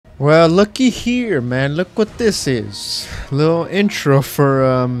Well, looky here, man. Look what this is. Little intro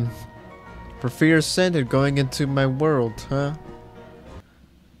for Fear Ascended going into my world, huh?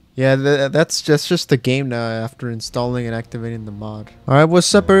 Yeah, that's just the game now after installing and activating the mod. All right,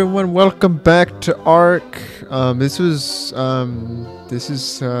 what's up, everyone? Welcome back to Ark. This is as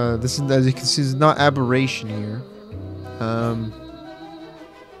you can see, it's not aberration here.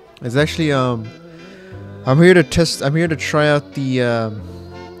 It's actually I'm here to test. I'm here to try out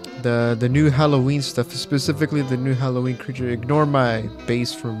the new Halloween stuff, specifically the new Halloween creature. Ignore my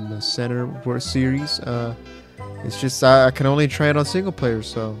base from the Center War series. It's just I can only try it on single player,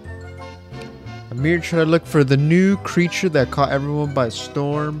 so I'm here to try to look for the new creature that caught everyone by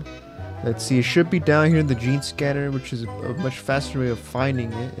storm. Let's see, it should be down here in the gene scanner, which is a much faster way of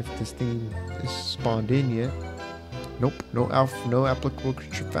finding it if this thing is spawned in yet. Nope, no applicable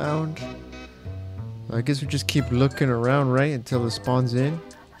creature found. I guess we just keep looking around, right, until it spawns in.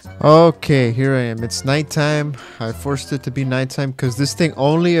 Okay, here I am. It's nighttime. I forced it to be nighttime because this thing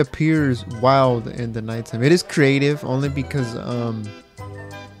only appears wild in the nighttime. It is creative only because I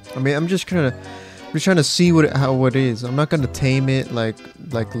mean, I'm just trying to see how it is. I'm not gonna tame it like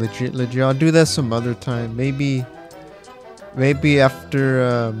legit. I'll do that some other time. Maybe after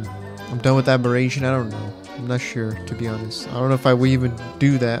I'm done with aberration. I don't know. I'm not sure, to be honest. I don't know if I will even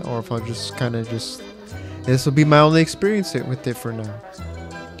do that or if I'll just this will be my only experience with it for now.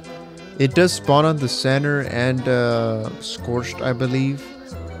 It does spawn on the center and scorched, I believe.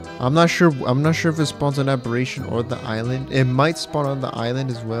 I'm not sure if it spawns on aberration or the island. It might spawn on the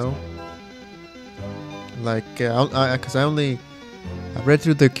island as well. Like, because I read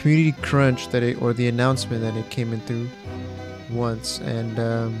through the community crunch or the announcement that it came in through once, and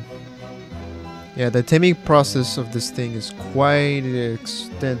yeah, the taming process of this thing is quite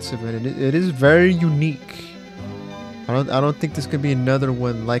extensive, and it is very unique. I don't think there's gonna be another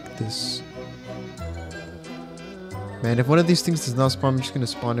one like this. Man, if one of these things does not spawn, I'm just gonna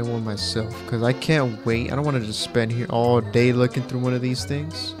spawn in one myself because I can't wait. I don't want to just spend here all day looking through one of these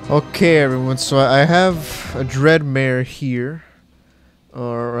things. Okay, everyone. So I have a Dreadmare here,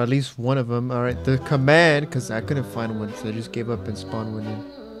 or at least one of them. All right, the command, because I couldn't find one, so I just gave up and spawned one in.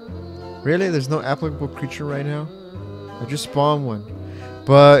 Really? There's no applicable creature right now? I just spawned one.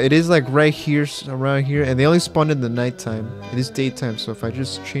 But it is like right here, around here, and they only spawn in the nighttime. It is daytime, so if I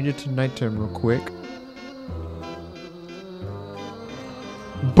just change it to nighttime real quick.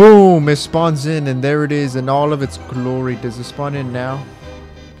 Boom! It spawns in, and there it is in all of its glory. Does it spawn in now?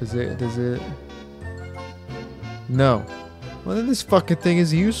 Does it? No. Well, then this fucking thing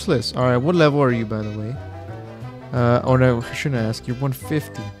is useless. Alright, what level are you, by the way? Oh no, I shouldn't ask. You're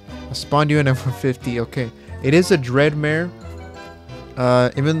 150. I spawned you in at 150. Okay. It is a Dreadmare.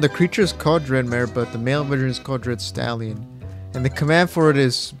 Even the creature is called Dreadmare, but the male version is called Dread Stallion. And the command for it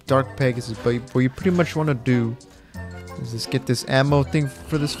is Dark Pegasus. But what you pretty much want to do is just get this ammo thing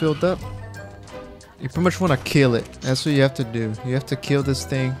for this filled up. You pretty much want to kill it. That's what you have to do. You have to kill this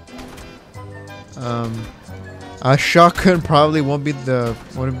thing. A shotgun probably wouldn't be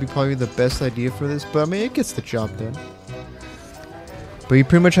probably the best idea for this, but I mean it gets the job done. But you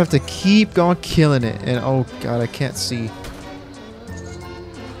pretty much have to keep on killing it. And oh god, I can't see.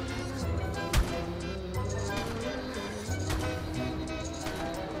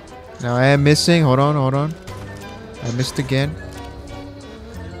 Now I am missing. Hold on. I missed again.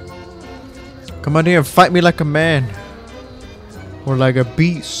 Come on here and fight me like a man. Or like a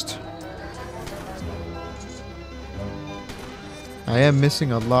beast. I am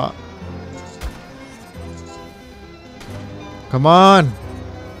missing a lot. Come on.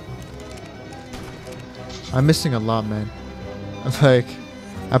 I'm missing a lot, man. Like,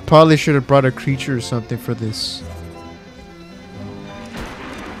 I probably should have brought a creature or something for this.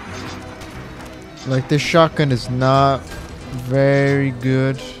 Like, this shotgun is not very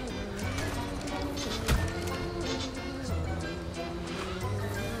good.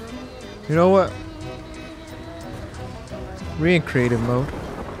 You know what? We're in creative mode.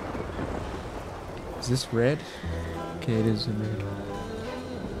 Is this red? Okay, it is in red.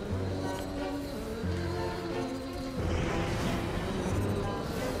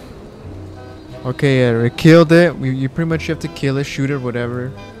 Okay, yeah, we killed it. You pretty much have to kill it, shoot it,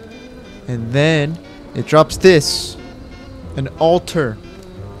 whatever. And then it drops this, an altar.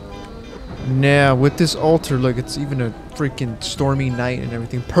 Now with this altar, look, it's even a freaking stormy night and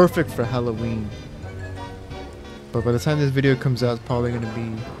everything, perfect for Halloween. But by the time this video comes out, it's probably gonna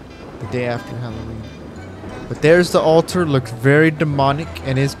be the day after Halloween. But there's the altar, looks very demonic,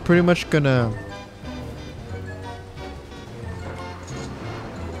 and it's pretty much gonna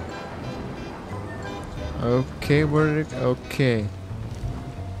Okay, where did it... Okay.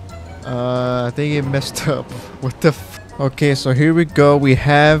 I think it messed up. What the f— Okay, so here we go. We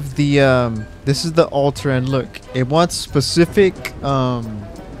have the this is the altar, and look, it wants specific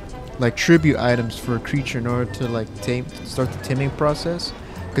like tribute items for a creature in order to like start the taming process.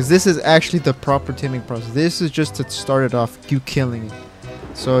 Because this is actually the proper taming process. This is just to start it off, you killing it.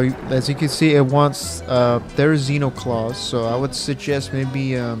 So as you can see, it wants their Xeno claws. So I would suggest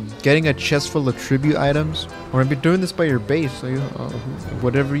maybe getting a chest full of tribute items, or maybe doing this by your base, so you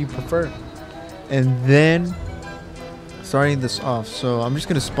whatever you prefer. And then starting this off. So I'm just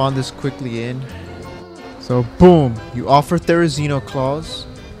gonna spawn this quickly in. So boom, you offer Therizino claws,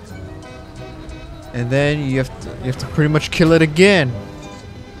 and then you have to pretty much kill it again.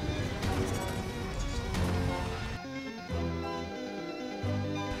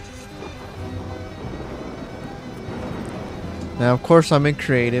 Now of course I'm in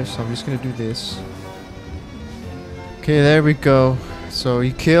creative, so I'm just gonna do this. Okay, there we go. So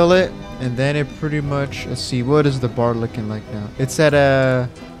you kill it, and then it pretty much, let's see, what is the bar looking like now? It's at a,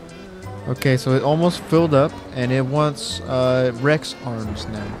 okay, so it almost filled up, and it wants Rex arms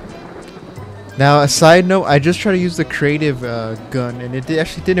now. Now a side note, I just tried to use the creative gun, and it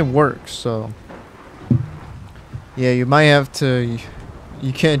actually didn't work. So yeah, you might have to,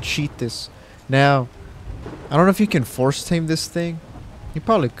 you can't cheat this. Now I don't know if you can force tame this thing. You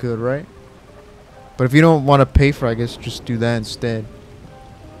probably could, right? But if you don't want to pay for it, I guess just do that instead.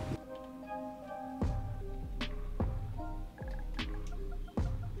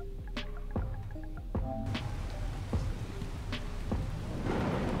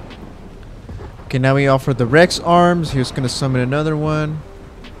 Okay, now we offer the Rex arms. He's gonna summon another one,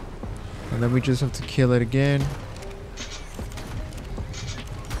 and then we just have to kill it again.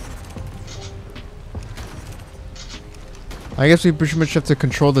 I guess we pretty much have to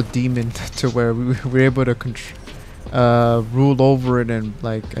control the demon to where we're able to rule over it and,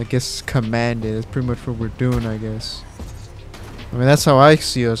 like, I guess command it. That's pretty much what we're doing, I guess. I mean, that's how I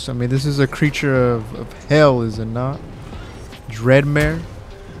see us. I mean, this is a creature of hell, is it not? Dreadmare.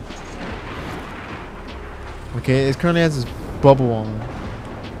 Okay, it currently has this bubble on.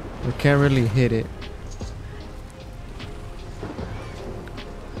 We can't really hit it.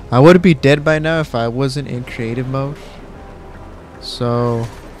 I would be dead by now if I wasn't in creative mode. So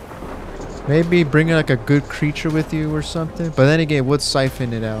maybe bring like a good creature with you or something. But then again, it would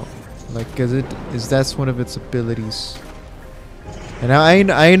siphon it out, like, cause that's one of its abilities. And I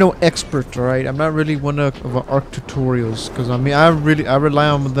ain't no expert, right? I'm not really one of Ark tutorials, cause I mean I rely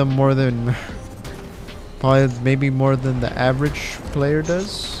on them more than probably maybe more than the average player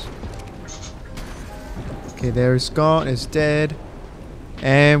does. Okay, there it's gone. It's dead.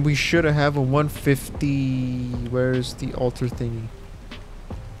 And we should have a 150. Where's the altar thingy?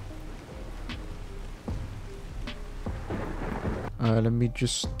 Let me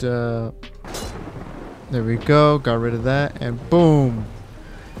just there we go, got rid of that, and boom.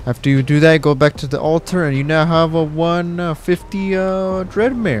 After you do that, go back to the altar, and you now have a 150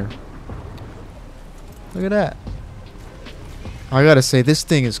 Dreadmare. Look at that. I gotta say, this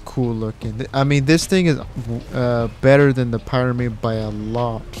thing is cool looking. I mean, this thing is better than the Pyramid by a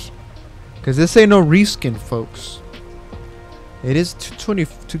lot. Because this ain't no reskin, folks. It is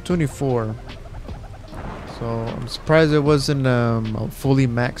 224. So I'm surprised it wasn't a fully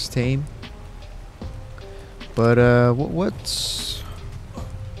max tame. But what's...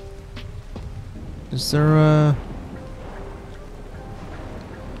 Is there a...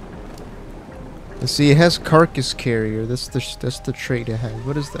 Let's see, it has carcass carrier. That's the trait it has.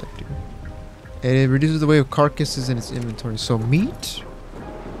 What does that do? And it reduces the weight of carcasses in its inventory. So meat?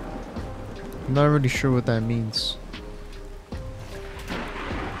 I'm not really sure what that means.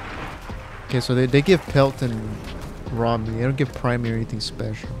 Okay, so they give pelt and raw meat. They don't give primary or anything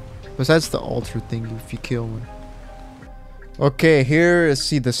special. Besides the altar thing if you kill one. Okay, here, let's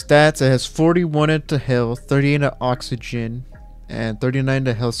see the stats. It has 41 into health, 38 into oxygen, and 39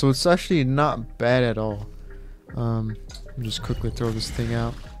 to health, so it's actually not bad at all. Let me just quickly throw this thing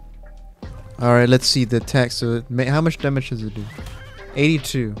out. Alright, let's see the attack. So how much damage does it do?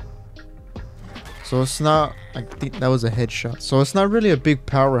 82. So it's not, I think that was a headshot, so it's not really a big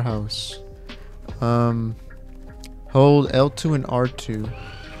powerhouse. Hold L2 and R2.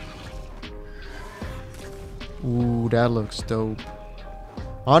 Ooh, that looks dope.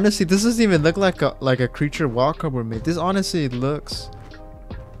 Honestly, this doesn't even look like a creature walkover made. This honestly looks...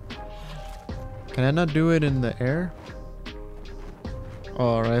 Can I not do it in the air?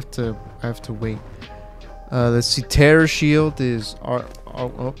 Oh, I have to wait. Let's see. Terror shield is oh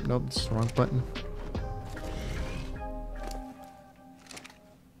nope, it's the wrong button.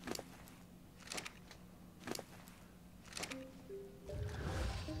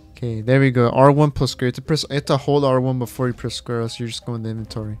 Okay, there we go. R1 plus square. You have to hold R1 before you press square, else you're just going to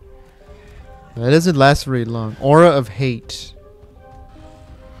inventory. That doesn't last very long. Aura of Hate.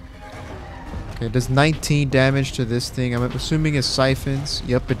 Okay, it does 19 damage to this thing. I'm assuming it siphons.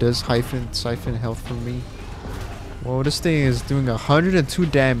 Yep, it does siphon health from me. Whoa, this thing is doing 102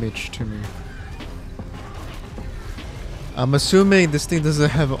 damage to me. I'm assuming this thing doesn't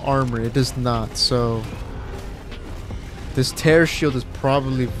have armor. It does not, so... This tear shield is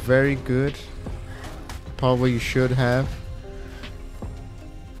probably very good. Probably you should have.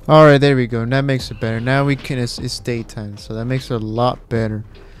 Alright, there we go. That makes it better. Now we can... It's daytime, so that makes it a lot better.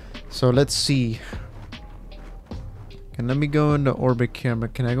 So let's see. Let me go into orbit camera.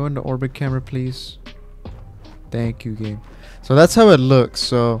 Can I go into orbit camera, please? Thank you, game. So that's how it looks.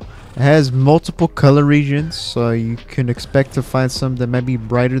 So it has multiple color regions, so you can expect to find some that might be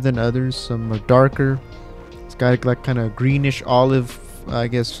brighter than others. Some are darker. It's got like kind of greenish olive, I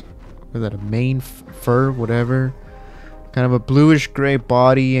guess. Was that a mane, fur, whatever? Kind of a bluish gray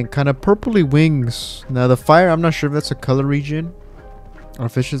body and kind of purpley wings. Now the fire, I'm not sure if that's a color region or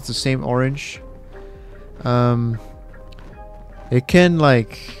if it's just the same orange. It can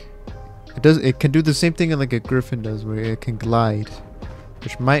like. It can do the same thing like a griffin does, where it can glide,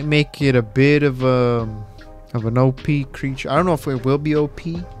 which might make it a bit of an OP creature. I don't know if it will be OP.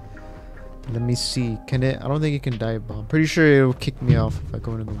 Let me see. Can it? I don't think it can dive bomb. Pretty sure it will kick me off if I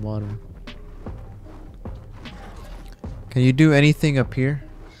go into the water. Can you do anything up here?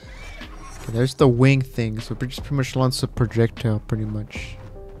 Okay, there's the wing thing, so it just pretty much launches a projectile, pretty much.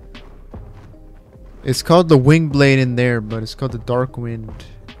 It's called the wing blade in there, but it's called the dark wind.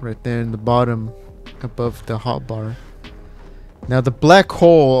 Right there in the bottom above the hotbar. Now the black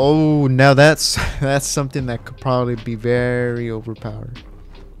hole, oh, now that's something that could probably be very overpowered.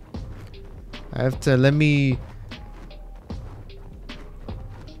 I have to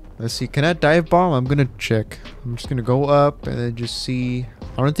let's see, can I dive bomb? I'm gonna check. I'm just gonna go up and then just see.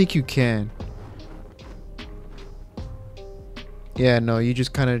 I don't think you can. Yeah, no, you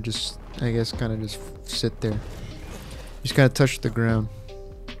just kind of just, I guess, kind of just sit there. You just kind of touch the ground.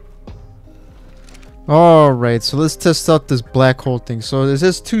 Alright, so let's test out this black hole thing. So it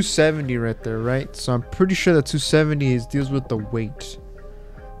says 270 right there, right? So I'm pretty sure that 270 deals with the weight.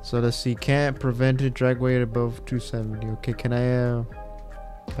 So let's see, can't prevent it, drag weight above 270. Okay, can I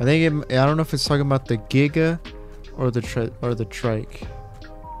I think I don't know if it's talking about the Giga or the Trike.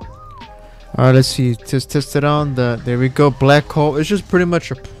 Alright, let's see. Just test it on there we go, black hole. It's just pretty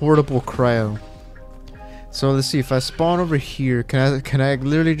much a portable cryo. So let's see, if I spawn over here, can I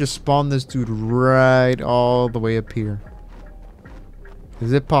literally just spawn this dude right all the way up here?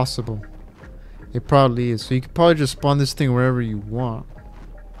 Is it possible? It probably is. So you can probably just spawn this thing wherever you want.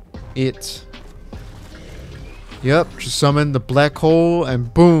 Yep, just summon the black hole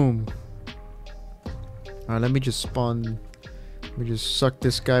and boom. Alright, let me just spawn. Let me just suck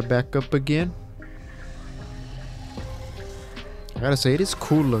this guy back up again. I gotta say, it is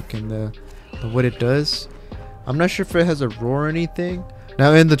cool looking, what it does. I'm not sure if it has a roar or anything.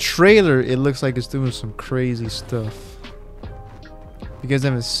 Now in the trailer, it looks like it's doing some crazy stuff. If you guys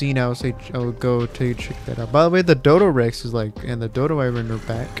haven't seen it, I would go check that out. By the way, the Dodo Rex is like, and the Dodo Wyvern are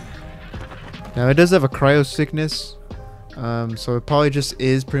back. Now it does have a cryo sickness. So it probably just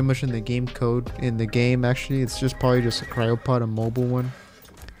is pretty much in the game code. In the game, actually, it's just probably just a cryopod, a mobile one.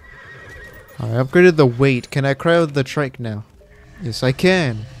 I upgraded the weight. Can I cryo the Trike now? Yes, I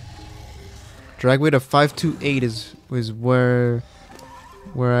can. Drag weight of 528 is where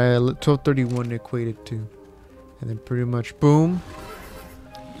 1231 equated to, and then pretty much boom.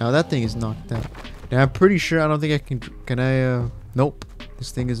 Now that thing is knocked out. Now I'm pretty sure, I don't think I can. Can I? Nope.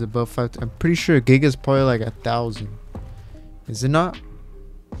 This thing is above 5. I'm pretty sure Giga is probably like 1,000. Is it not?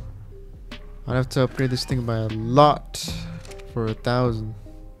 I'd have to upgrade this thing by a lot for 1,000.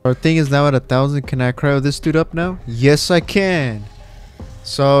 Our thing is now at 1,000. Can I cryo this dude up now? Yes, I can.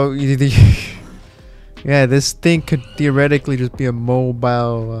 So yeah, this thing could theoretically just be a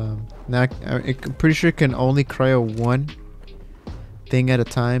mobile. Now I'm pretty sure it can only cryo one thing at a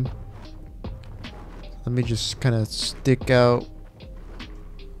time. Let me just kind of stick out.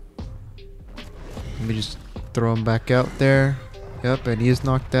 Let me just throw him back out there. Yep, and he is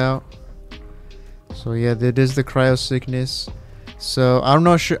knocked out. So yeah, that is the cryo sickness. So I'm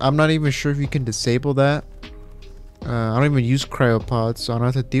not even sure if you can disable that. I don't even use cryopods, so I don't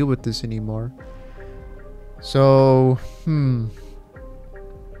have to deal with this anymore. So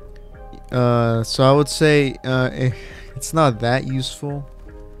so I would say it's not that useful.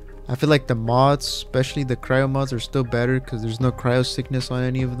 I feel like the mods, especially the cryo mods, are still better because there's no cryo sickness on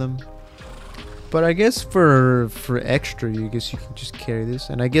any of them. But I guess for extra, you guess you can just carry this,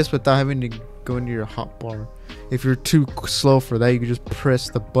 and I guess without having to go into your hotbar. If you're too slow for that, you can just press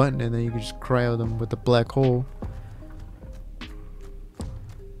the button and then you can just cryo them with the black hole.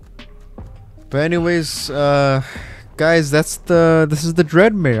 But anyways, guys, this is the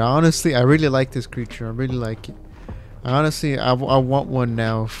Dreadmare. Honestly, I really like this creature. I really like it. Honestly, I want one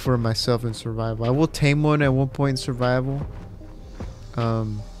now for myself in survival. I will tame one at one point in survival.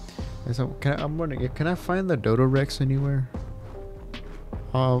 So I'm wondering, can I find the Dodo Rex anywhere?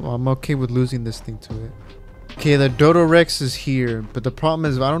 I'm okay with losing this thing to it. Okay, the Dodo Rex is here, but the problem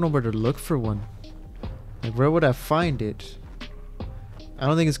is I don't know where to look for one. Like, where would I find it? I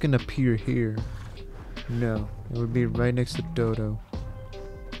don't think it's gonna appear here. No, it would be right next to Dodo.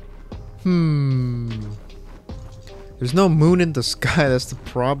 There's no moon in the sky, that's the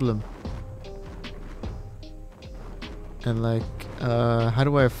problem. And like, how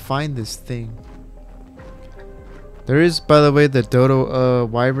do I find this thing? There is, by the way, the Dodo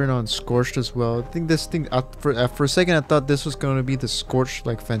Wyvern on Scorched as well. I think this thing, for a second I thought this was going to be the Scorched,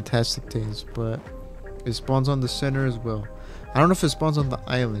 like, Fantastic Tales, but it spawns on the center as well. I don't know if it spawns on the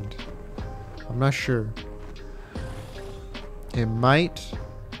island. I'm not sure. It might.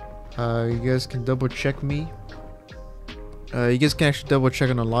 You guys can double check me. You guys can actually double check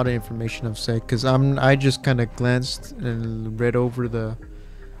on a lot of information I've said, because I just kind of glanced and read over the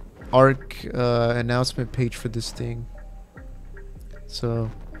Ark announcement page for this thing.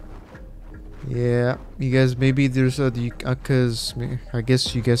 So yeah, you guys, maybe there's because I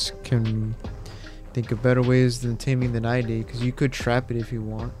guess you guys can think of better ways than taming than I did, because you could trap it if you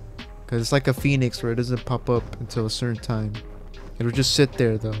want, because it's like a phoenix where it doesn't pop up until a certain time. It'll just sit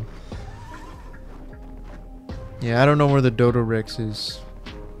there though. Yeah, I don't know where the Dodo Rex is.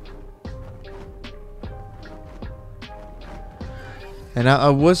 And I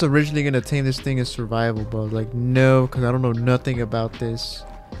was originally going to tame this thing as survival, but I was like, no, because I don't know nothing about this.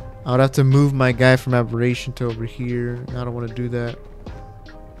 I would have to move my guy from Aberration to over here. I don't want to do that.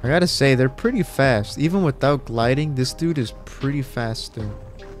 I gotta say, they're pretty fast. Even without gliding, this dude is pretty fast still.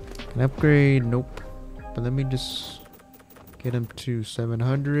 Can I upgrade? Nope. But let me just get him to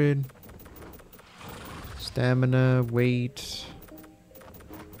 700. Stamina, weight.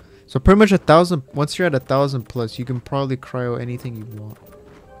 So pretty much 1,000. Once you're at 1,000 plus, you can probably cryo anything you want.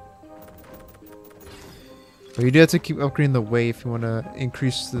 But you do have to keep upgrading the weight if you want to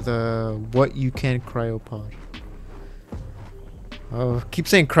increase the what you can cryopod. Keep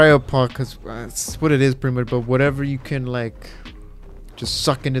saying cryopod because that's what it is pretty much. But whatever you can like, just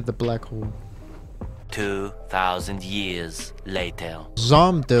suck into the black hole. 2,000 years later.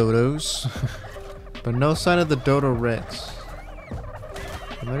 Zom dodos. But no sign of the Dodo Rex.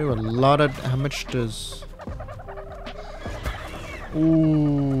 I'm gonna do a lot of. How much does.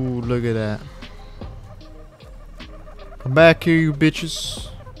 Ooh, look at that. Come back here, you bitches.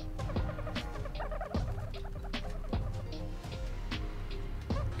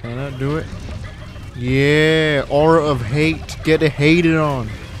 Can I do it? Yeah, aura of hate. Get it hated on.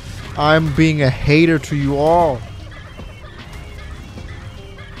 I'm being a hater to you all.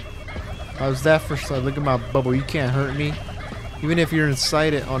 How's that for start? Look at my bubble. You can't hurt me. Even if you're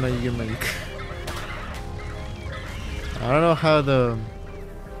inside it. Oh no, you're like. I don't know how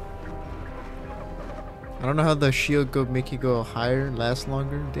the shield go make you go higher and last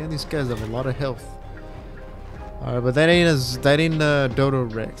longer. Damn, these guys have a lot of health. Alright, but that ain't a Dodo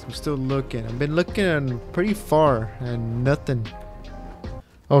Rex. I'm still looking. I've been looking pretty far and nothing.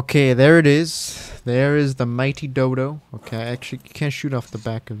 Okay, there it is. There is the mighty Dodo. Okay, actually you can't shoot off the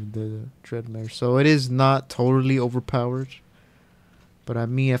back of the Dreadmare, so it is not totally overpowered. But I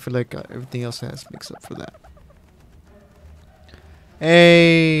feel like everything else makes up for that.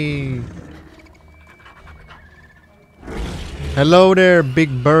 Hey! Hello there,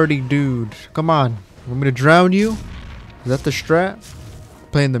 big birdie dude. Come on. Want me to drown you? Is that the strat?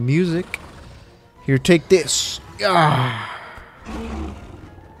 Playing the music. Here, take this. Ah.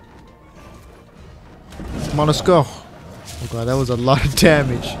 Come on, let's go. Oh god, that was a lot of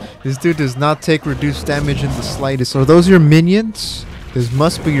damage. This dude does not take reduced damage in the slightest. Are those your minions? This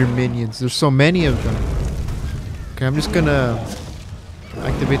must be your minions. There's so many of them. Okay, I'm just gonna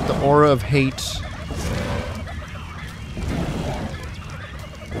activate the aura of hate.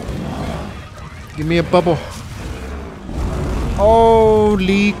 Give me a bubble.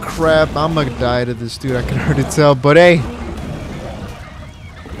 Holy crap. I'm gonna die to this dude. I can already tell. But hey.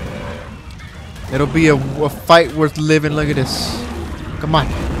 It'll be a fight worth living. Look at this. Come on.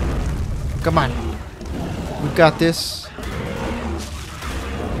 Come on. We got this.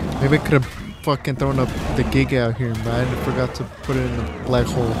 Maybe I could have fucking thrown up the gig out here, but I forgot to put it in the black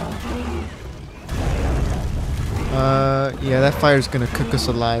hole. Yeah, that fire's gonna cook us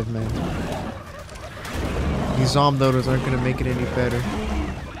alive, man. These zombie loaders aren't gonna make it any better.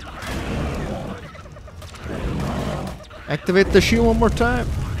 Activate the shield one more time.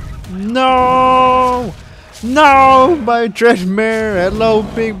 No! No! My Dreadmare! Hello,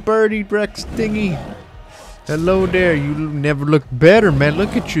 big birdie Rex thingy. Hello there, you never look better, man.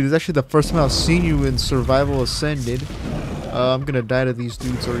 Look at you. This is actually the first time I've seen you in Survival Ascended. I'm gonna die to these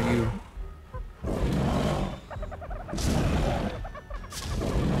dudes, or you.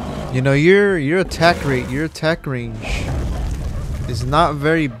 You know, your attack rate, your attack range is not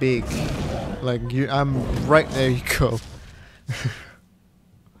very big. Like, I'm right there, you go.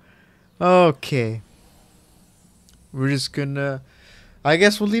 Okay. We're just gonna... I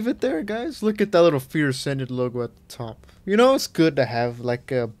guess we'll leave it there, guys. Look at that little Fear Ascended logo at the top. You know, it's good to have,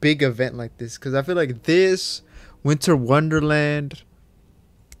 like, a big event like this. Because I feel like this, Winter Wonderland,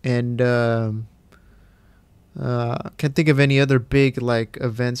 and, can't think of any other big, like,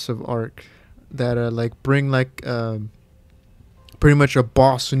 events of Ark that, like, bring, like, pretty much a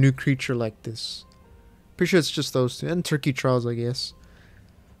boss, a new creature like this. Pretty sure it's just those two. And Turkey Trials, I guess.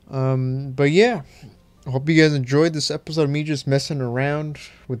 But yeah. I hope you guys enjoyed this episode of me just messing around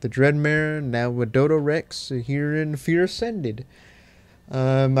with the Dreadmare, now with Dodo Rex here in Fear Ascended.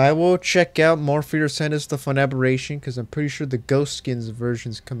 I will check out more Fear Ascended stuff on Aberration, because I'm pretty sure the Ghost Skins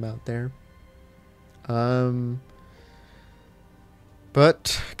versions come out there.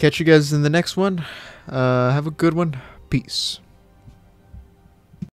 But catch you guys in the next one. Have a good one. Peace.